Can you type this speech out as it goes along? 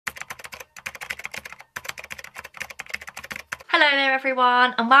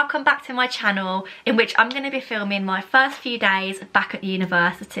everyone, and welcome back to my channel, in which I'm going to be filming my first few days back at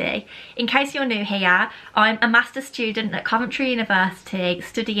university. In case you're new here, I'm a master's student at Coventry University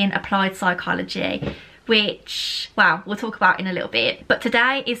studying applied psychology, which, well, we'll talk about in a little bit. But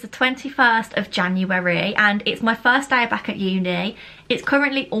today is the 21st of January and it's my first day back at uni. It's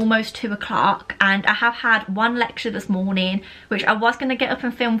currently almost 2 o'clock and I have had one lecture this morning, which I was going to get up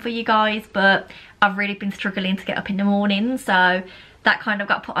and film for you guys, but I've really been struggling to get up in the morning, so that kind of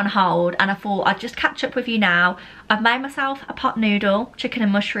got put on hold, and I thought I'd just catch up with you now. I've made myself a pot noodle, chicken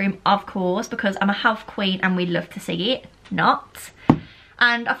and mushroom, of course, because I'm a health queen and we love to see it, not.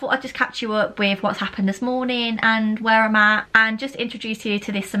 And I thought I'd just catch you up with what's happened this morning and where I'm at, and just introduce you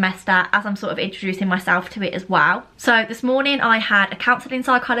to this semester as I'm sort of introducing myself to it as well. So this morning I had a counselling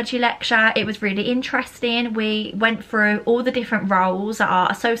psychology lecture. It was really interesting. We went through all the different roles that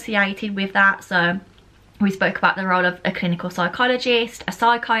are associated with that. So we spoke about the role of a clinical psychologist, a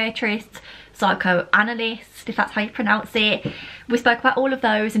psychiatrist, psychoanalyst, if that's how you pronounce it. We spoke about all of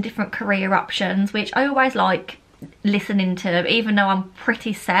those and different career options, which I always like listening to. Even though I'm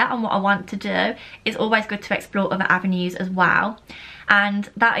pretty set on what I want to do, it's always good to explore other avenues as well, and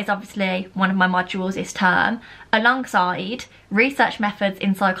that is obviously one of my modules this term, alongside research methods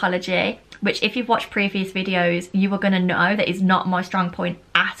in psychology, which if you've watched previous videos you are going to know that is not my strong point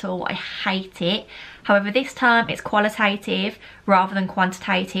at all. I hate it. However, this term it's qualitative rather than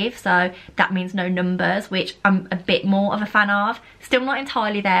quantitative, so that means no numbers, which I'm a bit more of a fan of. Still not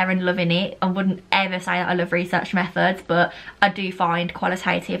entirely there and loving it. I wouldn't ever say that I love research methods, but I do find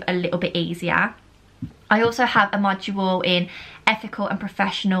qualitative a little bit easier. I also have a module in ethical and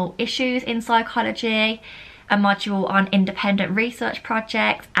professional issues in psychology, a module on independent research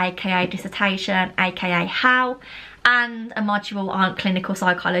projects, aka dissertation, aka how, and a module on clinical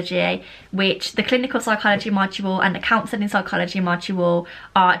psychology, which the clinical psychology module and the counselling psychology module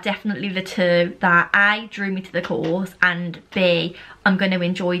are definitely the two that A, drew me to the course, and B, I'm going to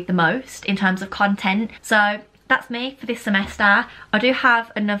enjoy the most in terms of content. So that's me for this semester. I do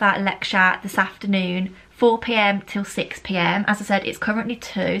have another lecture this afternoon, 4 PM till 6 PM. As I said, it's currently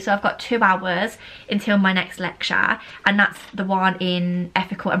 2, so I've got 2 hours until my next lecture, and that's the one in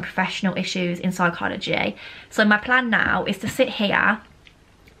ethical and professional issues in psychology. So my plan now is to sit here,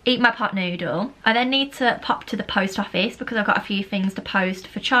 eat my pot noodle. I then need to pop to the post office because I've got a few things to post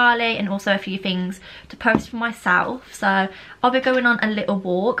for Charlie and also a few things to post for myself. So I'll be going on a little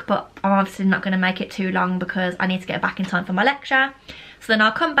walk, but I'm obviously not going to make it too long because I need to get back in time for my lecture. So then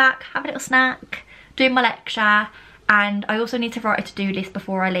I'll come back, have a little snack, do my lecture, and I also need to write a to-do list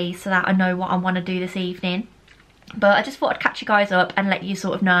before I leave so that I know what I want to do this evening. But I just thought I'd catch you guys up and let you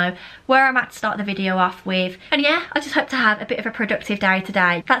sort of know where I'm at to start the video off with. And yeah, I just hope to have a bit of a productive day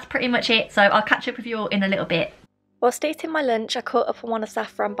today. That's pretty much it, so I'll catch up with you all in a little bit. Whilst eating my lunch, I caught up on one of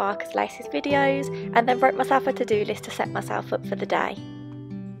Saffron Barker's latest videos and then wrote myself a to-do list to set myself up for the day.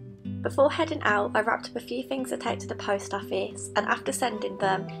 Before heading out, I wrapped up a few things to take to the post office, and after sending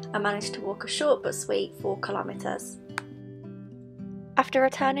them, I managed to walk a short but sweet 4 kilometres. After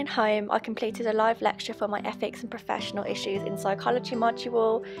returning home, I completed a live lecture for my ethics and professional issues in psychology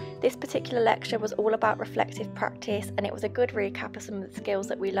module. This particular lecture was all about reflective practice, and it was a good recap of some of the skills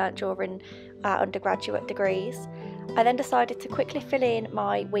that we learnt during our undergraduate degrees. I then decided to quickly fill in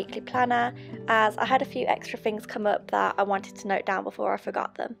my weekly planner, as I had a few extra things come up that I wanted to note down before I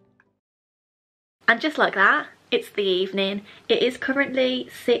forgot them. And just like that, it's the evening. It is currently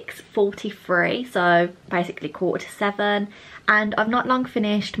 6:43, so basically 6:45, and I've not long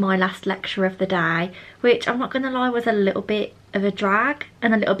finished my last lecture of the day, which I'm not going to lie was a little bit of a drag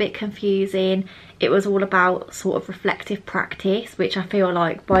and a little bit confusing. It was all about sort of reflective practice, which I feel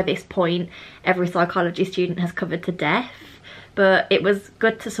like by this point every psychology student has covered to death. But it was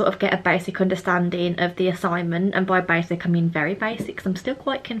good to sort of get a basic understanding of the assignment, and by basic I mean very basic because I'm still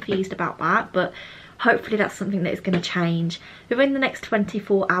quite confused about that, but hopefully that's something that is going to change within the next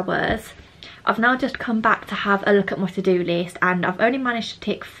 24 hours. I've now just come back to have a look at my to-do list, and I've only managed to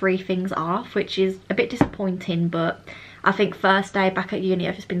tick 3 things off, which is a bit disappointing, but I think first day back at uni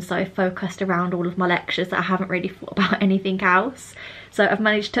I've just been so focused around all of my lectures that I haven't really thought about anything else. So I've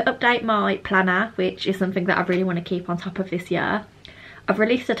managed to update my planner, which is something that I really want to keep on top of this year. I've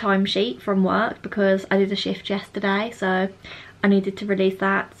released a timesheet from work because I did a shift yesterday, so I needed to release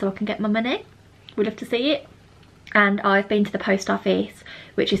that so I can get my money. We'd love to see it. And I've been to the post office,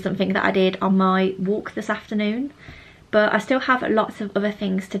 which is something that I did on my walk this afternoon. But I still have lots of other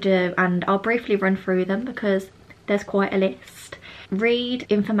things to do, and I'll briefly run through them because there's quite a list. Read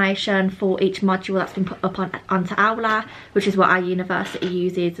information for each module that's been put up onto Aula, which is what our university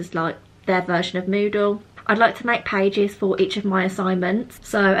uses as like their version of Moodle. I'd like to make pages for each of my assignments.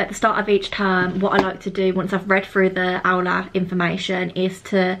 So at the start of each term, what I like to do once I've read through the aula information is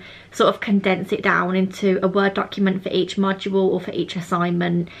to sort of condense it down into a Word document for each module or for each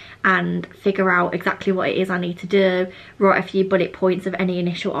assignment and figure out exactly what it is I need to do, write a few bullet points of any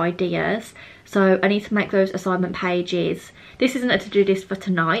initial ideas. So I need to make those assignment pages. This isn't a to-do list for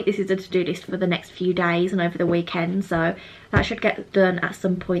tonight, this is a to-do list for the next few days and over the weekend, so that should get done at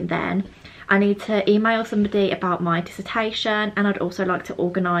some point then. I need to email somebody about my dissertation, and I'd also like to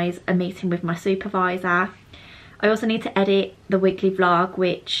organise a meeting with my supervisor. I also need to edit the weekly vlog,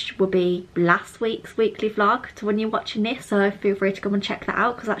 which will be last week's weekly vlog to when you're watching this, so feel free to go and check that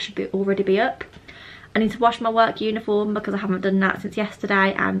out because that should already be up. I need to wash my work uniform because I haven't done that since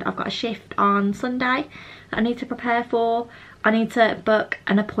yesterday, and I've got a shift on Sunday that I need to prepare for. I need to book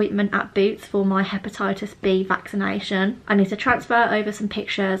an appointment at Boots for my hepatitis B vaccination. I need to transfer over some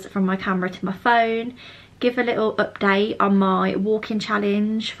pictures from my camera to my phone, give a little update on my walking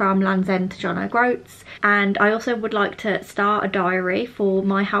challenge from Land's End to John O'Groats, and I also would like to start a diary for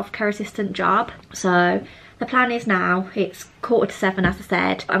my healthcare assistant job. So the plan is now, it's 6:45 as I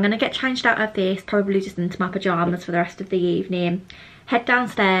said. I'm going to get changed out of this, probably just into my pyjamas for the rest of the evening, head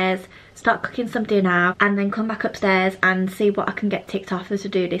downstairs, start cooking some dinner, and then come back upstairs and see what I can get ticked off the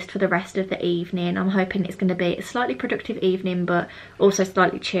to-do list for the rest of the evening. I'm hoping it's going to be a slightly productive evening but also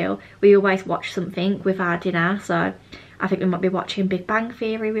slightly chill. We always watch something with our dinner, so I think we might be watching Big Bang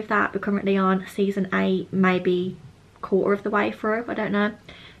Theory with that. We're currently on season 8, maybe quarter of the way through, I don't know.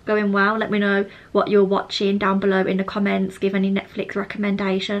 Going well. Let me know what you're watching down below in the comments. Give any Netflix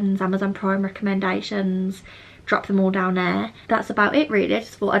recommendations, Amazon Prime recommendations, drop them all down there. That's about it really. I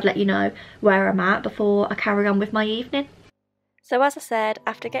just thought I'd let you know where I'm at before I carry on with my evening. So as I said,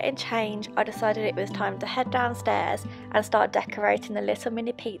 after getting changed, I decided it was time to head downstairs and start decorating the little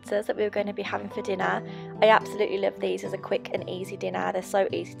mini pizzas that we were going to be having for dinner. I absolutely love these as a quick and easy dinner. They're so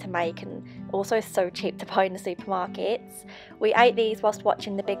easy to make and also so cheap to buy in the supermarkets. We ate these whilst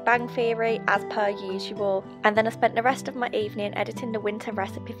watching The Big Bang Theory as per usual, and then I spent the rest of my evening editing the winter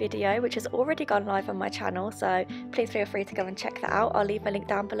recipe video, which has already gone live on my channel, so please feel free to go and check that out. I'll leave a link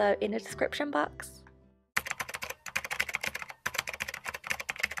down below in the description box.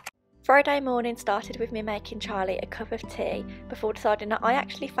 Friday morning started with me making Charlie a cup of tea before deciding that I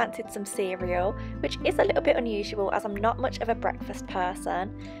actually fancied some cereal, which is a little bit unusual as I'm not much of a breakfast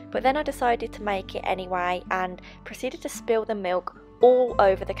person, but then I decided to make it anyway and proceeded to spill the milk all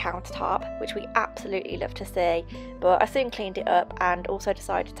over the countertop, which we absolutely love to see, but I soon cleaned it up and also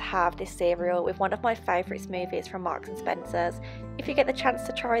decided to have this cereal with one of my favourite smoothies from Marks and Spencer's. If you get the chance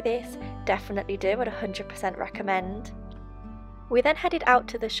to try this, definitely do. I'd 100% recommend. We then headed out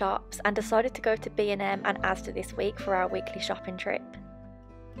to the shops and decided to go to B&M and Asda this week for our weekly shopping trip.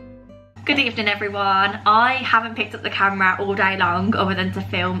 Good evening everyone. I haven't picked up the camera all day long other than to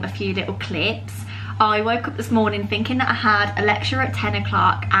film a few little clips. I woke up this morning thinking that I had a lecture at 10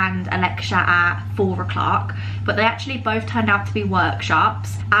 o'clock and a lecture at 4 o'clock, but they actually both turned out to be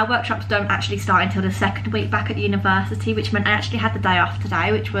workshops. Our workshops don't actually start until the second week back at university, which meant I actually had the day off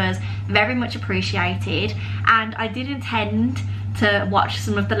today, which was very much appreciated, and I did intend to watch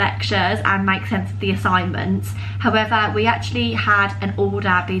some of the lectures and make sense of the assignments. However, we actually had an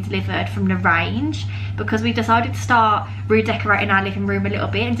order be delivered from the range because we decided to start redecorating our living room a little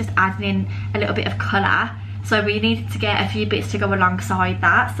bit and just adding in a little bit of colour. So we needed to get a few bits to go alongside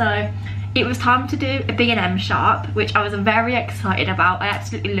that. So it was time to do a B&M shop, which I was very excited about. I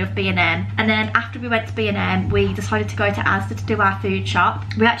absolutely love B&M. And then after we went to B&M, we decided to go to Asda to do our food shop.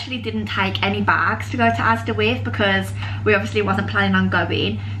 We actually didn't take any bags to go to Asda with because we obviously wasn't planning on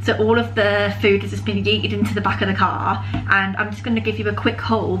going. So all of the food has just been yeeted into the back of the car. And I'm just going to give you a quick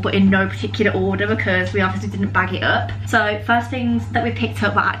haul, but in no particular order because we obviously didn't bag it up. So first things that we picked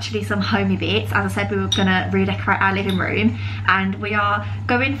up were actually some homey bits. As I said, we were going to redecorate our living room. And we are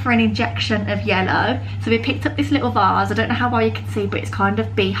going for an injection of yellow, so we picked up this little vase. I don't know how well you can see, but it's kind of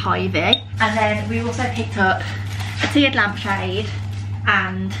beehivey. And then we also picked up a tiered lampshade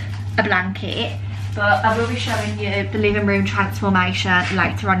and a blanket, but I will be showing you the living room transformation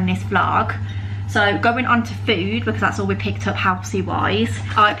later on in this vlog. So going on to food, because that's all we picked up housey wise,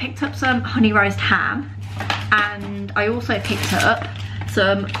 I picked up some honey roast ham, and I also picked up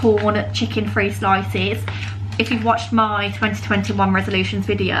some corn chicken free slices. If you've watched my 2021 resolutions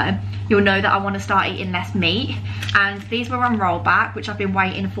video, you'll know that I want to start eating less meat, and these were on rollback, which I've been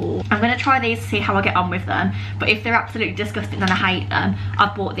waiting for. I'm going to try these to see how I get on with them, but if they're absolutely disgusting and I hate them,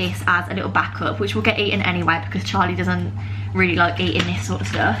 I've bought this as a little backup, which will get eaten anyway because Charlie doesn't really like eating this sort of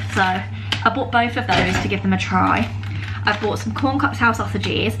stuff. So I bought both of those to give them a try. I've bought some corn cocktail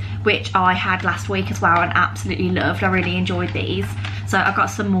sausages, which I had last week as well and absolutely loved. I really enjoyed these. So I got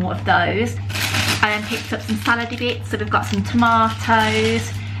some more of those. I then picked up some salady bits. So we've got some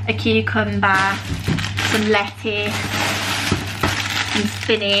tomatoes, a cucumber, some lettuce, some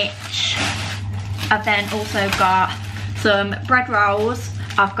spinach. I've then also got some bread rolls.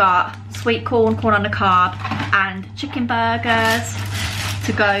 I've got sweet corn on the cob, and chicken burgers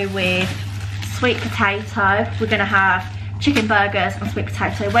to go with sweet potato. We're gonna have chicken burgers and sweet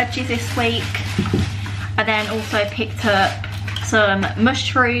potato wedges this week. I then also picked up some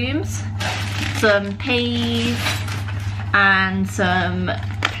mushrooms, some peas, and some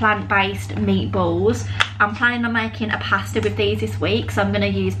plant-based meatballs. I'm planning on making a pasta with these this week, so I'm going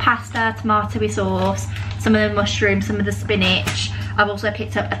to use pasta, tomatoey sauce, some of the mushrooms, some of the spinach. I've also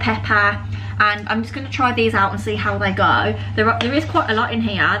picked up a pepper, and I'm just going to try these out and see how they go. There is quite a lot in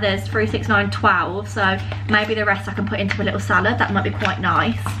here. There's 3, 6, 9, 12, so maybe the rest I can put into a little salad. That might be quite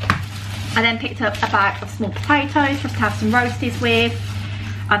nice. I then picked up a bag of small potatoes for us to have some roasties with.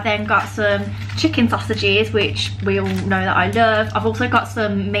 I've then got some chicken sausages, which we all know that I love. I've also got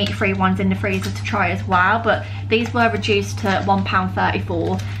some meat-free ones in the freezer to try as well, but these were reduced to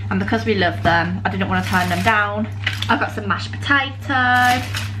 £1.34, and because we love them, I didn't want to turn them down. I've got some mashed potato,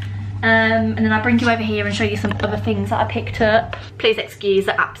 and then I'll bring you over here and show you some other things that I picked up. Please excuse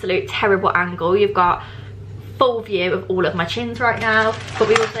the absolute terrible angle. You've got full view of all of my chins right now, but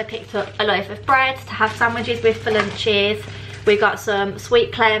we also picked up a loaf of bread to have sandwiches with for lunches. We've got some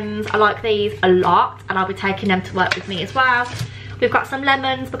sweet clems. I like these a lot, and I'll be taking them to work with me as well. We've got some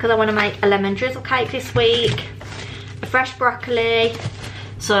lemons because I want to make a lemon drizzle cake this week. A fresh broccoli,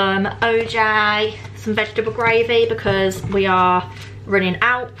 some OJ, some vegetable gravy because we are running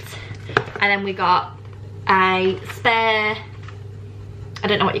out. And then we got a spare, I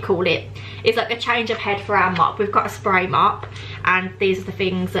don't know what you call it. It's like a change of head for our mop. We've got a spray mop, and these are the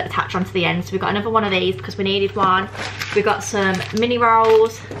things that attach onto the end. So we've got another one of these because we needed one. We've got some mini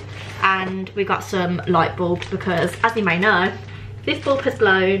rolls, and we got some light bulbs because, as you may know, this bulb has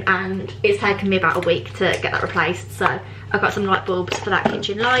blown and it's taken me about a week to get that replaced. So I've got some light bulbs for that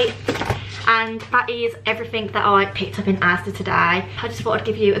kitchen light. And that is everything that I picked up in Asda today. I just thought I'd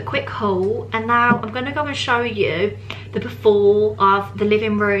give you a quick haul, and now I'm going to go and show you the before of the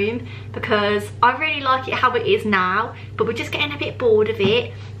living room because I really like it how it is now, but we're just getting a bit bored of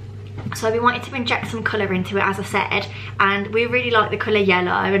it. So we wanted to inject some colour into it, as I said, and we really like the colour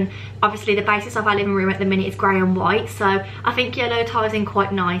yellow, and obviously the basis of our living room at the minute is grey and white, so I think yellow ties in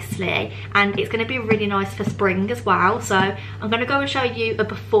quite nicely, and it's going to be really nice for spring as well. So I'm going to go and show you a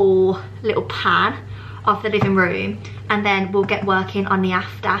before little pan of the living room, and then we'll get working on the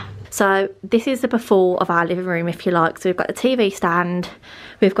after. So this is the before of our living room, if you like. So we've got the TV stand,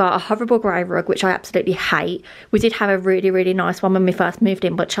 we've got a horrible grey rug, which I absolutely hate. We did have a really, really nice one when we first moved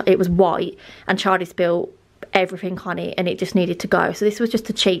in, but it was white, and Charlie spilled everything on it, and it just needed to go. So this was just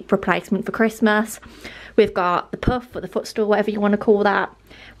a cheap replacement for Christmas. We've got the puff or the footstool, whatever you want to call that.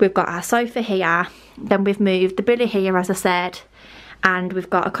 We've got our sofa here. Then we've moved the billy here, as I said. And we've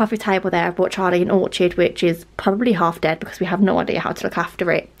got a coffee table there. I bought Charlie an orchid, which is probably half dead because we have no idea how to look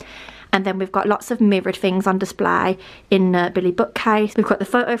after it. And then we've got lots of mirrored things on display in Billy bookcase. We've got the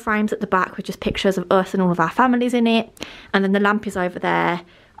photo frames at the back with just pictures of us and all of our families in it. And then the lamp is over there.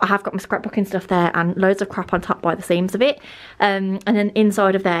 I have got my scrapbooking stuff there and loads of crap on top by the seams of it. And then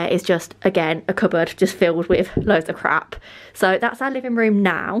inside of there is just, again, a cupboard just filled with loads of crap. So that's our living room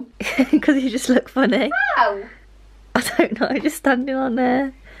now, because you just look funny. How? I don't know, just standing on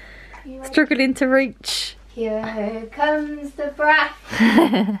there, struggling to reach. Here comes the breath,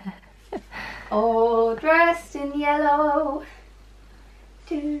 all dressed in yellow.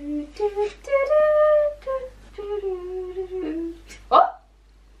 Do, do, do, do, do, do, do. Oh!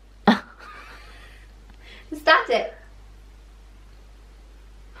 Is that it?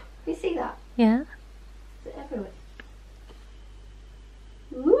 You see that? Yeah. Is it everywhere?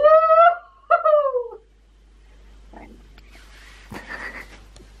 Woo!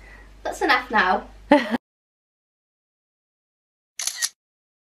 That's enough now.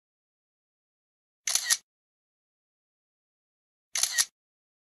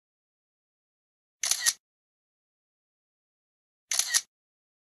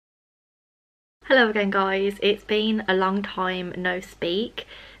 Hello again guys, it's been a long time no speak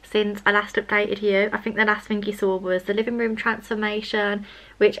since I last updated you. I think the last thing you saw was the living room transformation,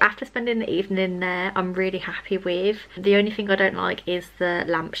 which after spending the evening there I'm really happy with. The only thing I don't like is the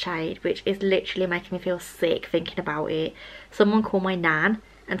lampshade, which is literally making me feel sick thinking about it. Someone call my nan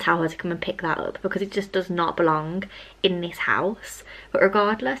and tell her to come and pick that up because it just does not belong in this house. But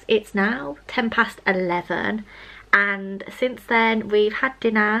regardless, it's now 11 past And since then we've had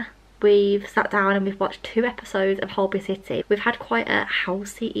dinner, we've sat down and we've watched 2 episodes of Holby City. We've had quite a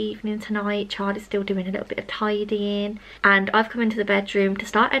housey evening tonight. Charlie's still doing a little bit of tidying, and I've come into the bedroom to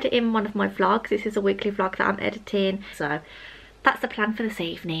start editing one of my vlogs. This is a weekly vlog that I'm editing, so that's the plan for this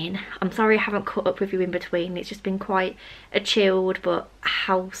evening. I'm sorry I haven't caught up with you in between. It's just been quite a chilled but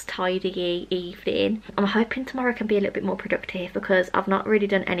house tidy evening. I'm hoping tomorrow can be a little bit more productive because I've not really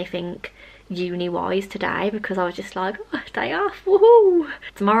done anything uni wise today because I was just like, oh, day off, woohoo.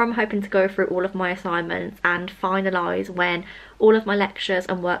 Tomorrow I'm hoping to go through all of my assignments and finalise when all of my lectures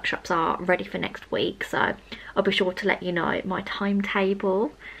and workshops are ready for next week, so I'll be sure to let you know my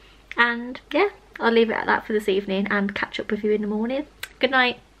timetable. And yeah, I'll leave it at that for this evening and catch up with you in the morning. Good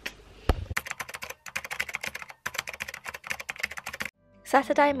night.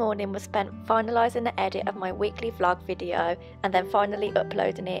 Saturday morning was spent finalising the edit of my weekly vlog video and then finally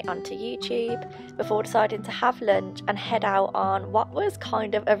uploading it onto YouTube before deciding to have lunch and head out on what was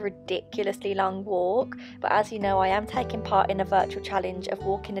kind of a ridiculously long walk. But as you know, I am taking part in a virtual challenge of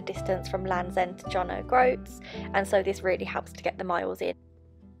walking a distance from Land's End to John O'Groats, and so this really helps to get the miles in.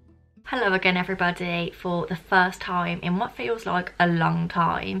 Hello again everybody. For the first time in what feels like a long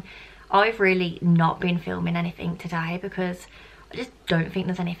time, I've really not been filming anything today because I just don't think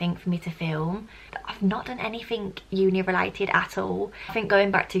there's anything for me to film. I've not done anything uni related at all. I think going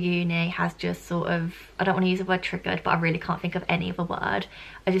back to uni has just sort of, I don't want to use the word triggered, but I really can't think of any other word.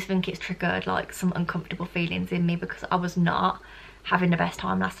 I just think it's triggered like some uncomfortable feelings in me because I was not having the best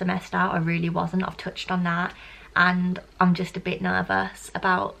time last semester. I really wasn't. I've touched on that, and I'm just a bit nervous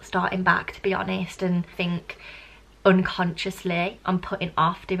about starting back, to be honest, and think unconsciously I'm putting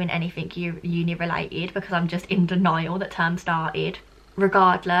off doing anything uni related because I'm just in denial that term started.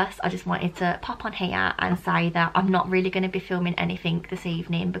 Regardless, I just wanted to pop on here and say that I'm not really going to be filming anything this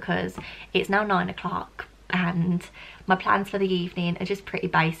evening because it's now 9 o'clock and my plans for the evening are just pretty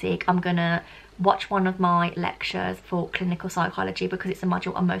basic. I'm gonna watch one of my lectures for clinical psychology because it's the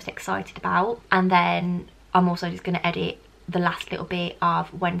module I'm most excited about, and then I'm also just going to edit the last little bit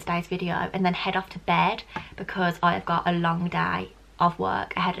of Wednesday's video and then head off to bed because I have got a long day of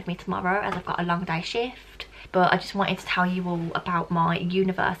work ahead of me tomorrow as I've got a long day shift. But I just wanted to tell you all about my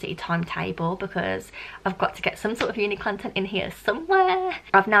university timetable because I've got to get some sort of uni content in here somewhere.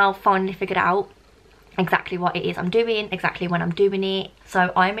 I've now finally figured out exactly what it is I'm doing, exactly when I'm doing it.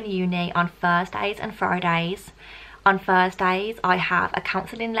 So I'm in uni on Thursdays and Fridays. On Thursdays I have a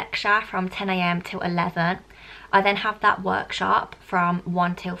counselling lecture from 10 AM till 11. I then have that workshop from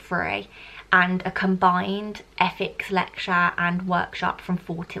 1 till 3 and a combined ethics lecture and workshop from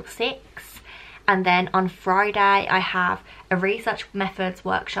 4 till 6. And then on Friday I have a research methods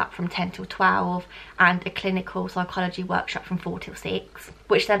workshop from 10 till 12 and a clinical psychology workshop from 4 till 6,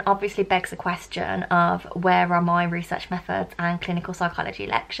 which then obviously begs the question of where are my research methods and clinical psychology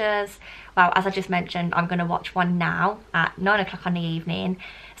lectures. Well, as I just mentioned, I'm going to watch one now at 9 o'clock on the evening,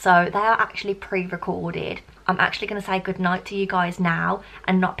 so they are actually pre-recorded. I'm actually going to say goodnight to you guys now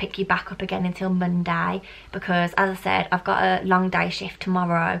and not pick you back up again until Monday because, as I said, I've got a long day shift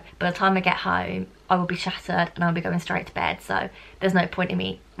tomorrow. By the time I get home I will be shattered and I'll be going straight to bed, so there's no point in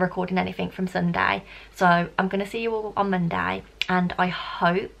me recording anything from Sunday. So I'm going to see you all on Monday, and I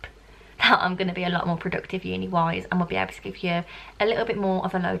hope that I'm going to be a lot more productive uni wise and we'll be able to give you a little bit more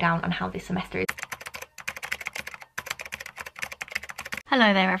of a lowdown on how this semester is.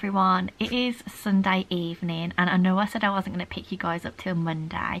 Hello there everyone, it is Sunday evening and I know I said I wasn't going to pick you guys up till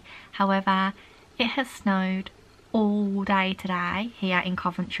Monday. However, it has snowed all day today here in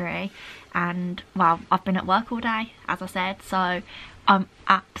Coventry, and well, I've been at work all day as I said, so I'm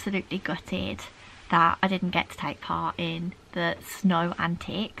absolutely gutted that I didn't get to take part in the snow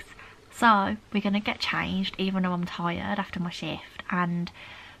antics. So we're going to get changed even though I'm tired after my shift, and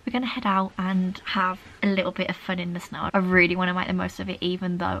we're going to head out and have a little bit of fun in the snow. I really want to make the most of it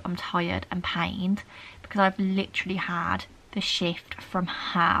even though I'm tired and pained because I've literally had the shift from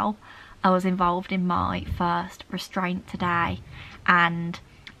hell. I was involved in my first restraint today, and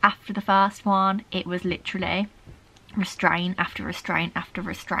after the first one it was literally restraint after restraint after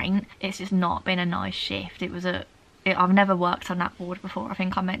restraint. It's just not been a nice shift. I've never worked on that board before, I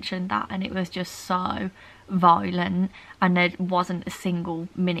think I mentioned that, and it was just so violent and there wasn't a single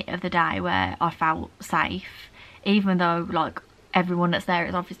minute of the day where I felt safe, even though like everyone that's there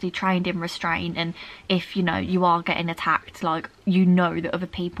is obviously trained in restraint, and if you know you are getting attacked, like you know that other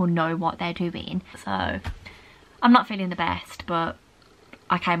people know what they're doing. So I'm not feeling the best, but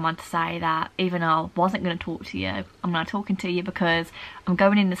I came on to say that even though I wasn't going to talk to you, I'm now talking to you because I'm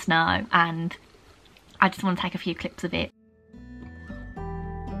going in the snow and I just want to take a few clips of it.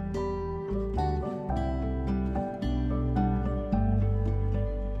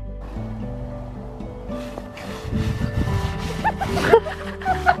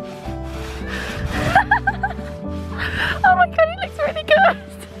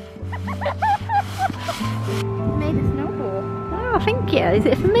 Thank you. Is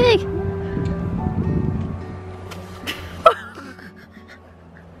it for me?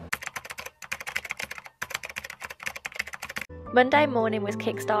 Monday morning was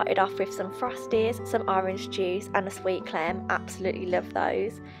kick-started off with some Frosties, some orange juice and a sweet clem. Absolutely love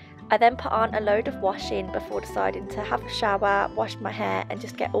those. I then put on a load of washing before deciding to have a shower, wash my hair and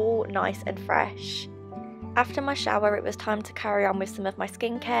just get all nice and fresh. After my shower it was time to carry on with some of my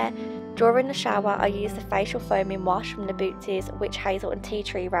skincare. During the shower I used the facial foaming wash from the Boots' Witch Hazel and Tea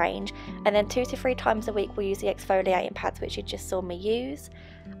Tree range, and then 2 to 3 times a week we'll use the exfoliating pads which you just saw me use.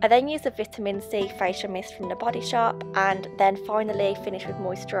 I then used the vitamin C facial mist from the Body Shop, and then finally finished with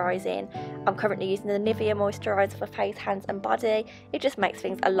moisturising. I'm currently using the Nivea moisturiser for face, hands and body. It just makes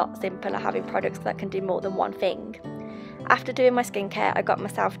things a lot simpler having products that can do more than one thing. After doing my skincare, I got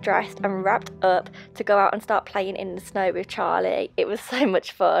myself dressed and wrapped up to go out and start playing in the snow with Charlie. It was so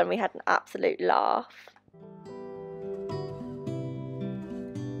much fun, we had an absolute laugh.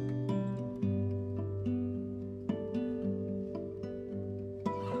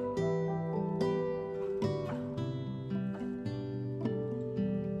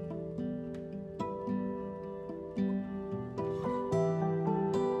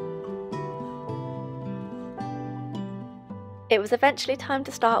 It was eventually time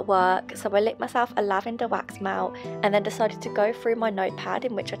to start work, so I lit myself a lavender wax melt and then decided to go through my notepad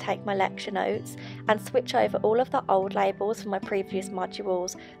in which I take my lecture notes and switch over all of the old labels for my previous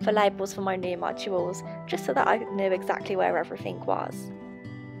modules for labels for my new modules, just so that I knew exactly where everything was.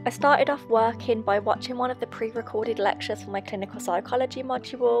 I started off working by watching one of the pre-recorded lectures for my clinical psychology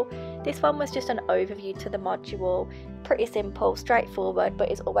module. This one was just an overview to the module, pretty simple, straightforward, but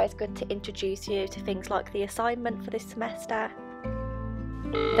it's always good to introduce you to things like the assignment for this semester.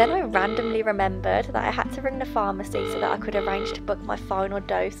 Then I randomly remembered that I had to ring the pharmacy so that I could arrange to book my final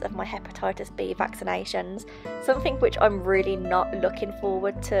dose of my hepatitis B vaccinations, something which I'm really not looking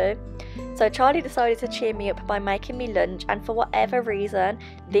forward to. So Charlie decided to cheer me up by making me lunch, and for whatever reason,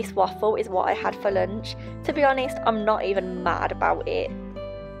 this waffle is what I had for lunch. To be honest, I'm not even mad about it.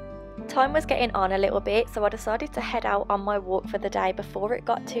 Time was getting on a little bit, so I decided to head out on my walk for the day before it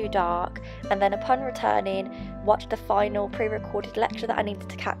got too dark, and then upon returning, watched the final pre-recorded lecture that I needed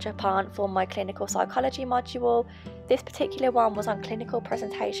to catch up on for my clinical psychology module. This particular one was on clinical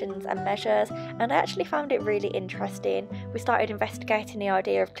presentations and measures, and I actually found it really interesting. We started investigating the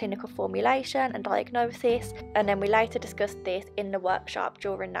idea of clinical formulation and diagnosis, and then we later discussed this in the workshop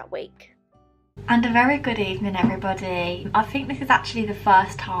during that week. And a very good evening everybody. I think this is actually the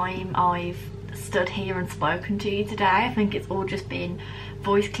first time I've stood here and spoken to you today. I think it's all just been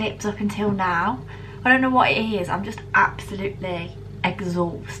voice clips up until now. I don't know what it is, I'm just absolutely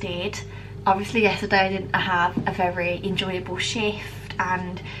exhausted. Obviously yesterday I didn't have a very enjoyable shift,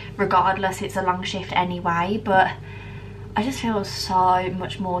 and regardless it's a long shift anyway, but I just feel so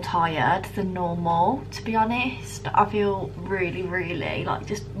much more tired than normal, to be honest. I feel really like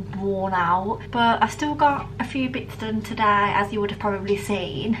just worn out, but I still got a few bits done today, as you would have probably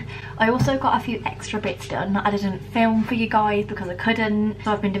seen. I also got a few extra bits done that I didn't film for you guys because I couldn't.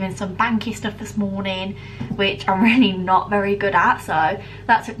 So I've been doing some banky stuff this morning, which I'm really not very good at, so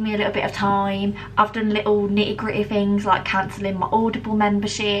that took me a little bit of time. I've done little nitty-gritty things like cancelling my Audible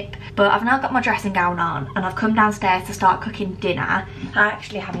membership, but I've now got my dressing gown on and I've come downstairs to start cooking dinner. I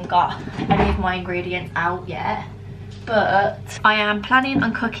actually haven't got any of my ingredients out yet, but I am planning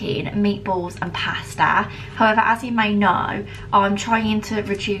on cooking meatballs and pasta. However, as you may know, I'm trying to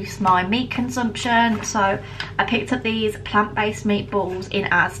reduce my meat consumption, so I picked up these plant-based meatballs in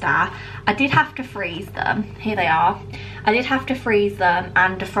Asda. I did have to freeze them. Here they are. I did have to freeze them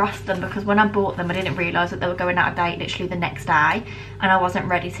and defrost them because when I bought them I didn't realise that they were going out of date literally the next day, and I wasn't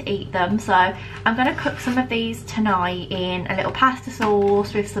ready to eat them. So I'm going to cook some of these tonight in a little pasta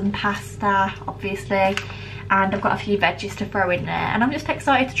sauce with some pasta obviously, and I've got a few veggies to throw in there, and I'm just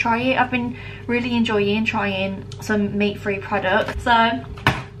excited to try it. I've been really enjoying trying some meat-free products, so I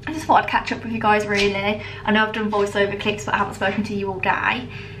just thought I'd catch up with you guys really. I know I've done voiceover clips but I haven't spoken to you all day,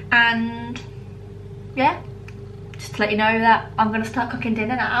 and yeah, just to let you know that I'm going to start cooking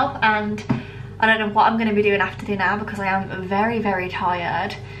dinner now, and I don't know what I'm going to be doing after dinner because I am very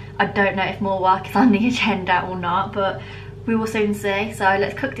tired. I don't know if more work is on the agenda or not, but we will soon see. So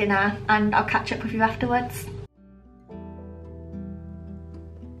let's cook dinner and I'll catch up with you afterwards.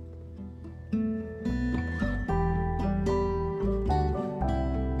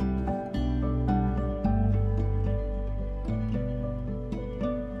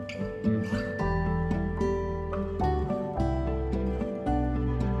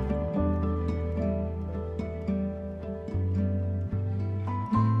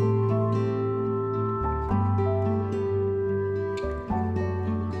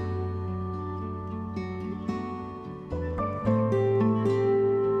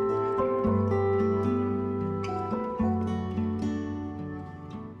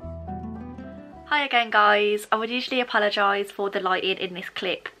 again guys. I would usually apologise for the lighting in this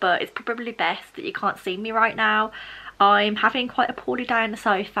clip, but it's probably best that you can't see me right now. I'm having quite a poorly day on the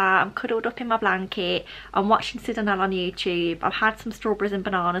sofa. I'm cuddled up in my blanket. I'm watching Sudanelle on YouTube. I've had some strawberries and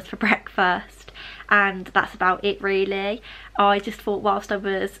bananas for breakfast, and that's about it really. I just thought whilst I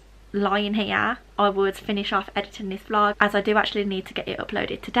was lying here I would finish off editing this vlog, as I do actually need to get it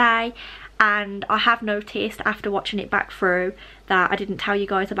uploaded today. And I have noticed after watching it back through that I didn't tell you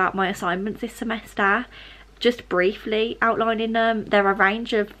guys about my assignments this semester. Just briefly outlining them, they're a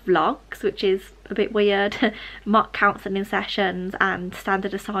range of vlogs, which is a bit weird, mock counselling sessions and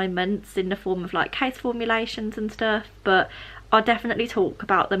standard assignments in the form of like case formulations and stuff, but I'll definitely talk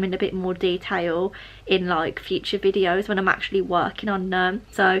about them in a bit more detail in like future videos when I'm actually working on them.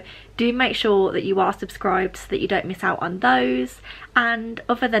 So do make sure that you are subscribed so that you don't miss out on those. And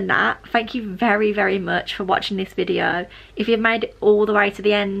other than that, thank you very much for watching this video. If you've made it all the way to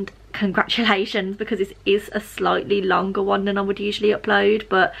the end, congratulations, because this is a slightly longer one than I would usually upload,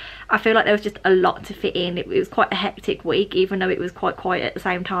 but I feel like there was just a lot to fit in. It was quite a hectic week, even though it was quite quiet at the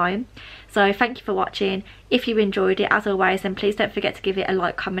same time. So thank you for watching. If you enjoyed it, as always, then please don't forget to give it a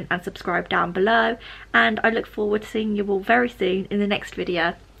like, comment and subscribe down below, and I look forward to seeing you all very soon in the next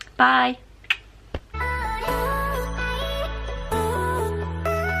video. Bye.